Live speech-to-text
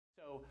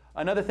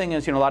Another thing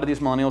is, a lot of these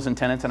millennials and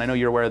tenants, and I know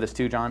you're aware of this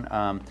too,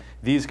 John,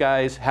 these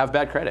guys have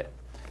bad credit.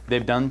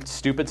 They've done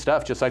stupid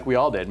stuff just like we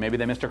all did. Maybe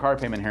they missed a car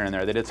payment here and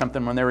there. They did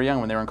something when they were young,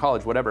 when they were in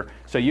college, whatever.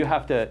 So you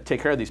have to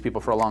take care of these people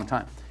for a long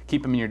time.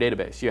 Keep them in your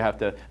database. You have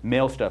to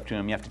mail stuff to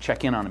them. You have to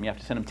check in on them. You have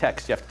to send them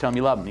texts. You have to tell them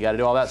you love them. You got to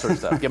do all that sort of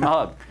stuff. Give them a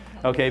hug.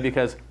 Okay,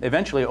 because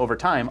eventually over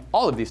time,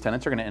 all of these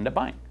tenants are going to end up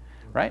buying.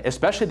 Right?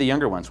 Especially the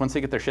younger ones, once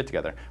they get their shit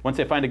together. Once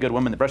they find a good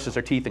woman that brushes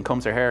their teeth and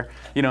combs their hair,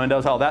 and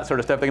does all that sort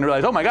of stuff, they're going to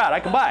realize, oh my God, I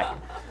can buy.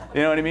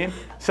 You know what I mean?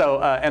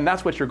 So, and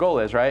that's what your goal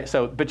is, right?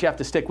 So, but you have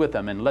to stick with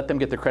them and let them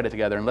get their credit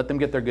together and let them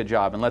get their good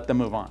job and let them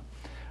move on.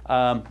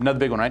 Another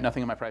big one, right?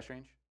 Nothing in my price range.